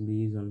means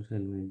b is also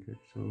eliminated.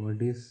 So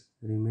what is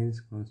remains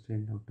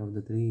constant out of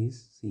the 3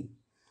 is c,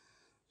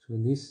 so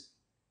this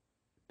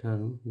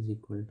term is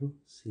equal to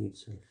c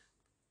itself.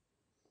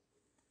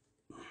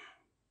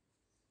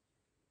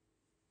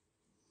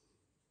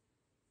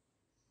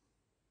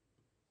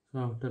 So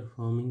after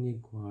forming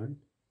a quad,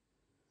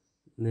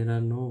 there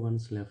are no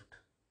ones left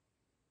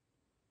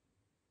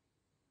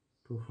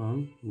to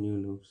form new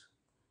loops,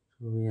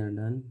 so we are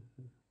done,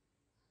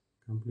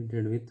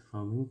 completed with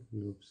forming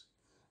loops.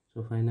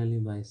 So finally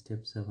by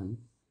step 7,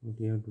 what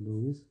you have to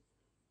do is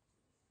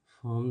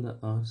form the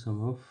R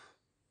sum of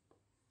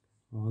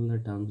all the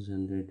terms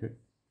generated.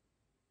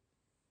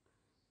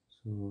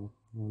 So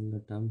all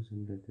the terms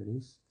generated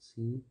is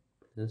c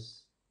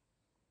plus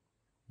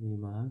a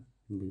bar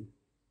b,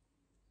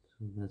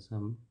 so the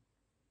sum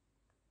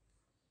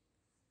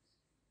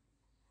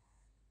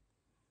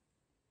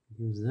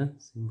gives the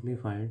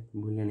simplified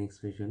Boolean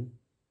expression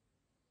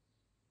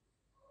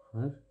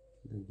for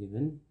the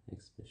given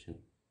expression.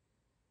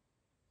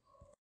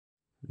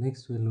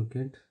 Next we look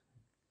at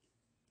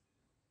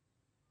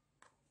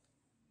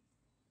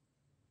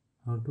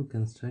how to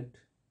construct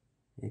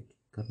a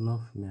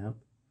kernel map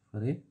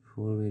for a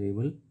 4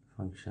 variable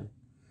function,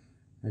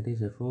 that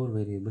is a 4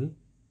 variable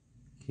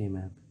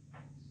kmap.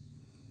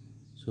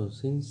 So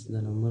since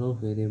the number of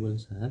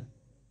variables are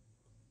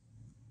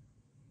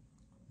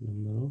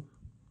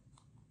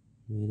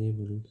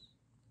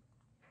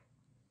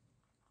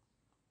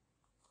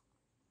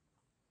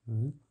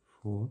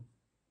 4,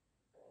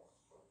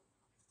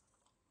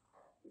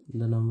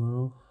 the number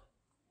of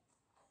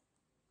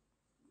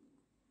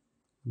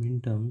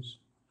minterms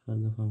for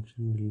the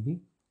function will be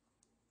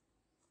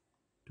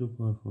 2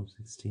 power 4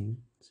 16.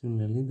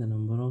 Similarly, the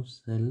number of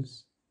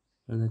cells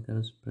for the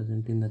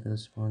present in the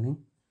corresponding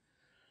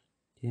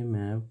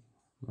kmap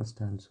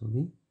must also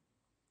be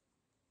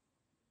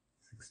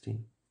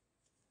 16.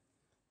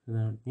 So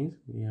that means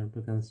we have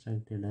to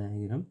construct a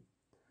diagram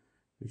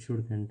which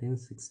should contain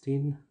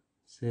 16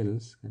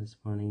 cells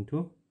corresponding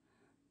to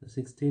the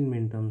 16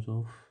 minterms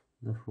of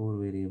the 4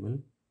 variable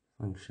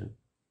function.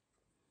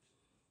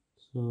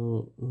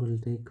 So we will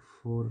take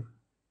 4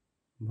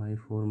 by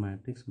 4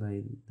 matrix,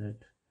 by that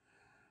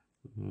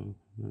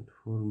not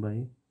 4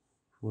 by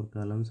 4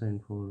 columns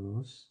and 4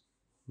 rows,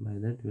 by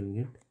that we will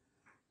get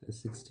a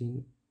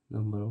 16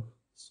 number of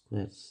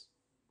squares.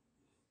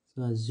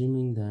 So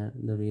assuming that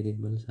the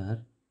variables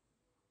are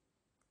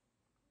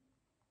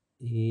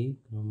a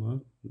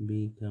comma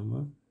b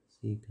comma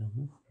c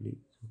comma d,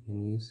 so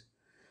you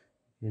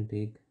can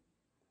take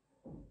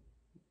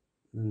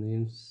the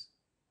names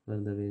for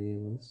the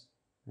variables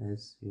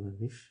as your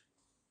wish.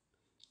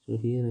 So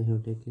here I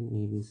have taken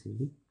a b c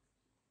d,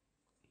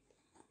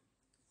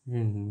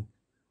 and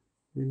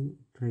we'll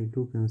try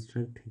to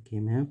construct a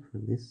kmap for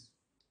this.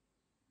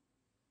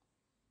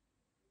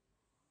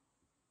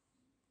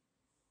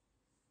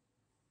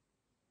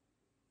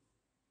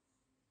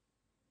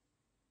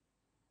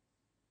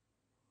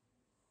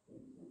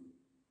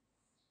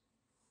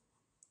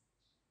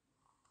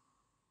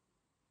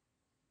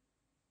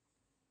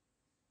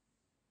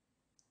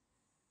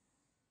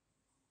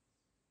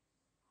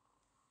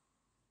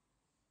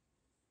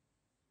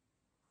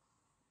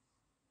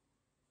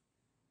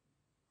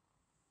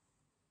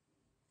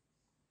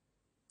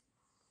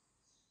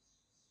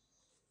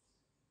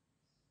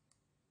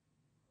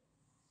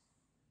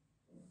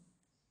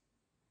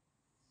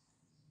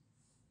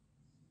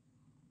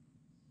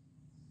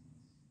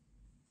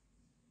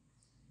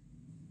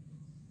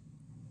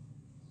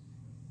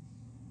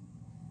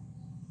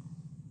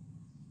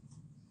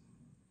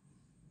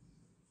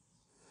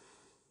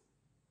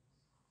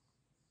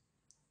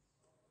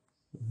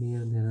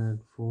 Here there are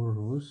 4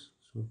 rows,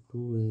 so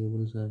 2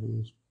 variables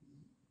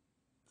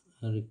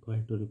are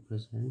required to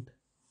represent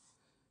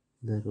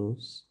the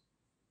rows,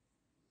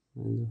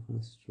 and the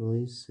first row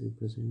is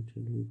represented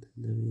with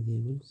the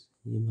variables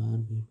a bar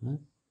b bar,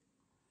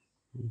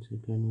 and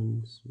second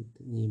one is with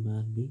a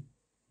bar b,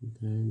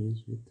 third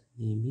is with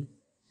ab,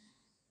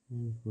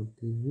 and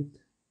fourth is with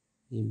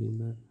ab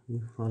bar. We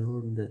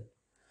followed the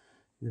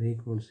gray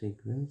code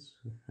sequence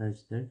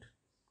such that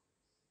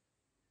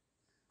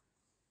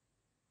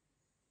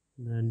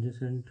the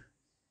adjacent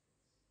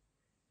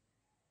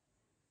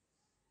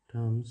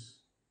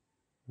terms,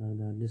 the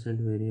adjacent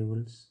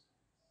variables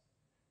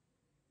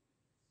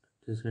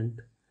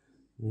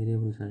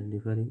are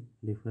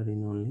differ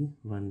in only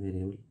one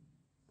variable.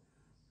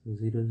 So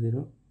 0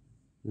 0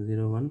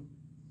 0 1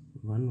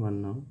 1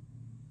 1, now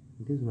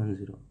it is 1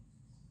 0.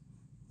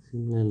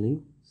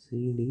 Similarly,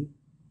 CD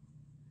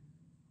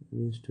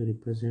is to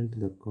represent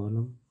the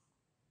columns.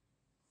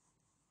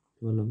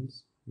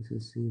 This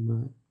is C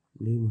bar,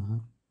 D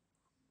bar,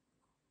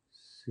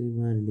 C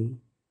bar D,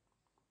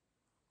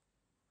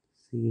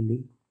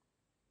 CD,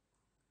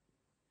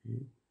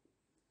 and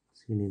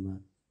CD bar.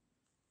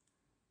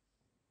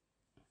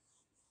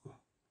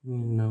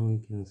 And now we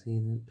can see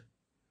that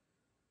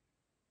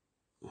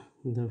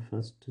the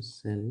first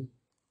cell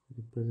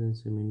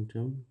represents a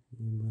minterm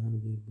a bar,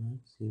 b bar,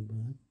 c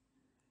bar,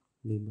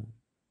 d bar.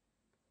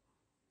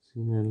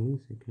 Similarly,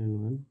 second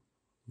one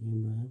a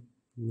bar,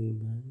 b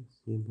bar,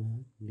 c bar,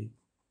 d.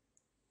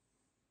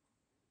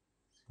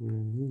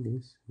 Similarly,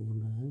 this a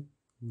bar,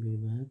 b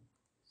bar,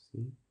 c,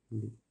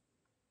 d.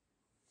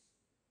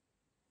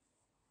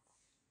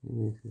 And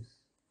this is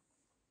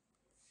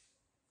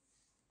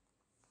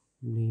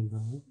d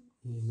bar,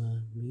 a bar,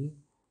 b,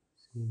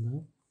 c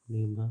bar,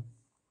 d bar.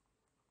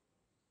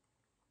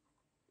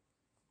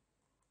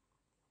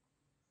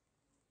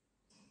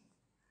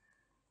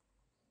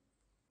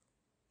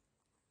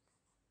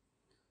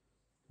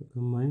 So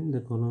combine the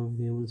column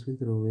variables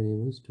with row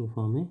variables to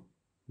form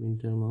a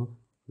minterm of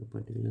the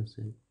particular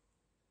cell.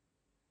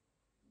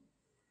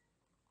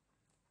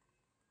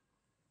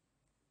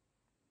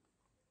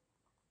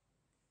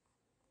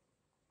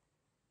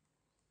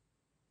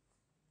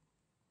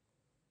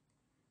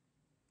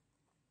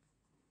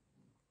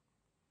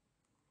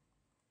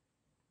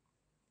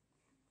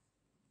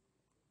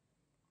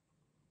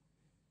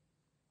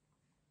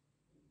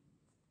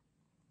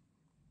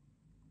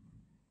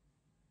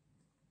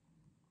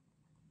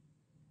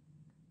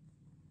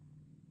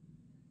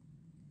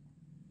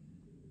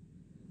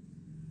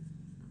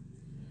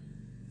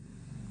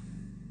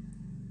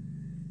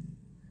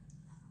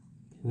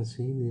 can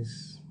see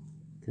this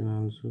can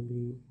also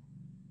be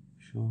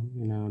shown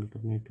in an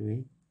alternate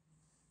way.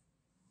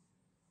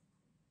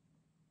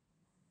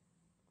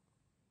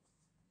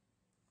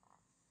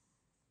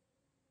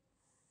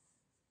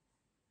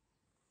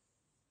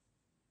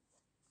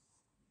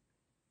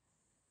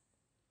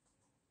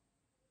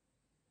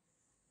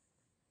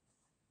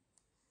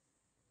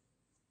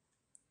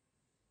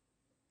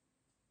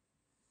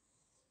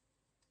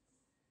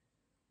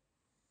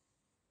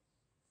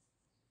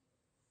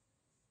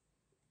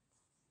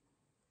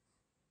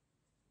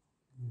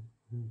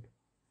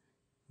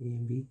 A,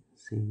 B,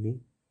 C, D.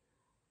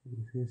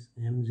 This is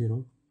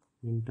M0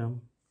 in term.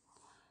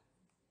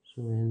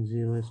 So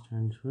M0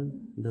 stands for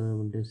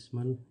the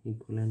decimal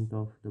equivalent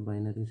of the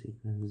binary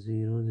sequence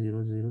 0,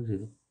 0, 0,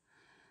 0.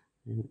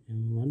 And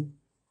M1,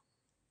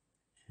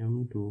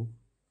 M2,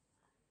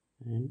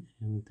 and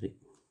M3,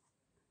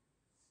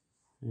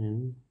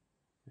 and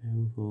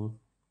M4,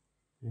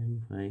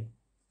 M5,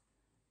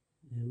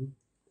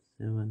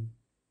 M7,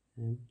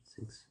 M6.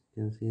 You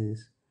can see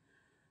this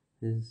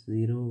is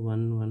 0,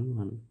 1, 1,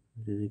 1.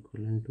 It is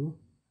equivalent to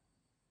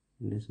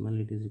decimal,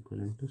 it is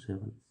equivalent to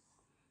 7.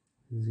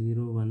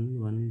 0,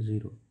 1, 1,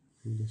 0.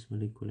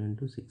 Decimal equivalent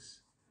to 6.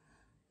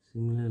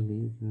 Similarly,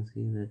 you can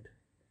see that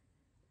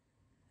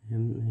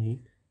M8,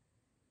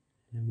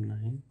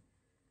 M9,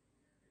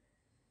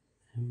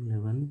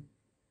 M11,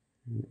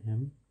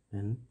 and M10.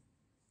 You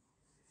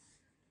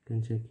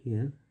can check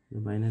here the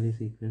binary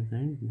sequence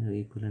and the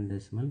equivalent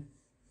decimal.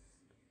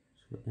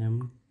 So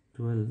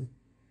M12,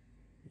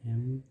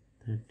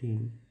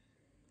 M13,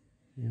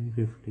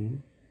 M15,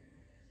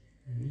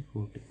 and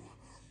 14.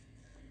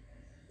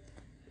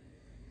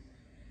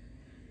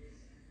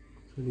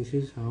 So this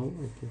is how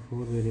a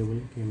 4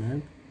 variable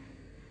kmap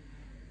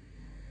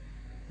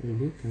will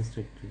be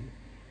constructed.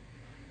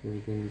 So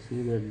you can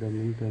see that the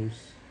min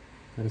terms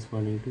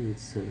corresponding to each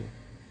cell.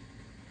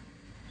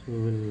 So we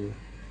will,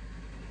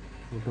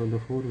 out of the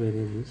 4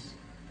 variables,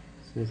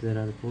 since there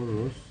are 4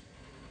 rows,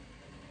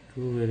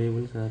 2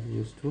 variables are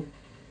used to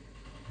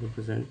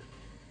represent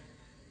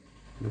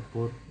the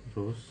 4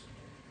 rows,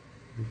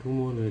 and 2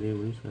 more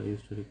variables are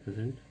used to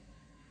represent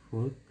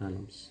 4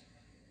 columns.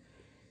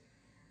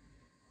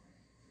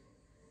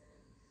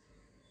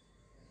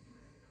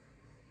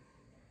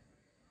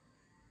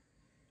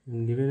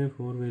 And given a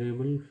 4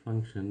 variable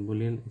function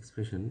Boolean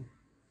expression,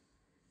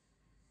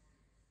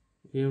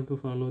 we have to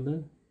follow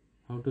the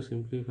how to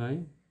simplify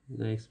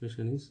the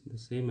expression is the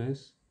same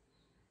as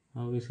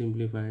how we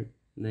simplified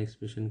the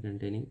expression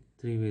containing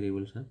 3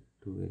 variables or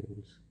 2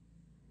 variables.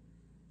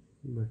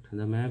 But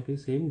the map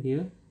is same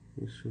here.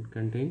 It should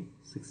contain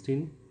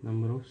 16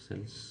 number of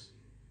cells.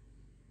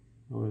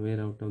 Where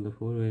out of the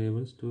 4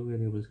 variables, 2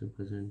 variables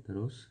represent the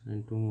rows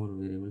and 2 more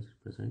variables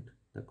represent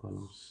the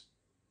columns.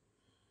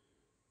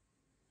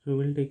 So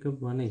we'll take up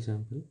one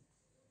example.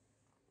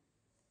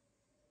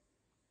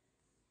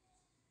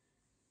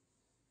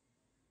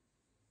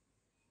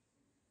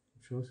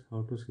 It shows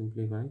how to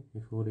simplify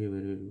a 4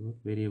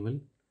 variable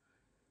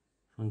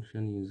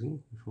function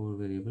using a 4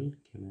 variable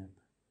kmap.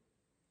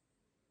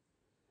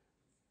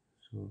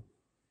 So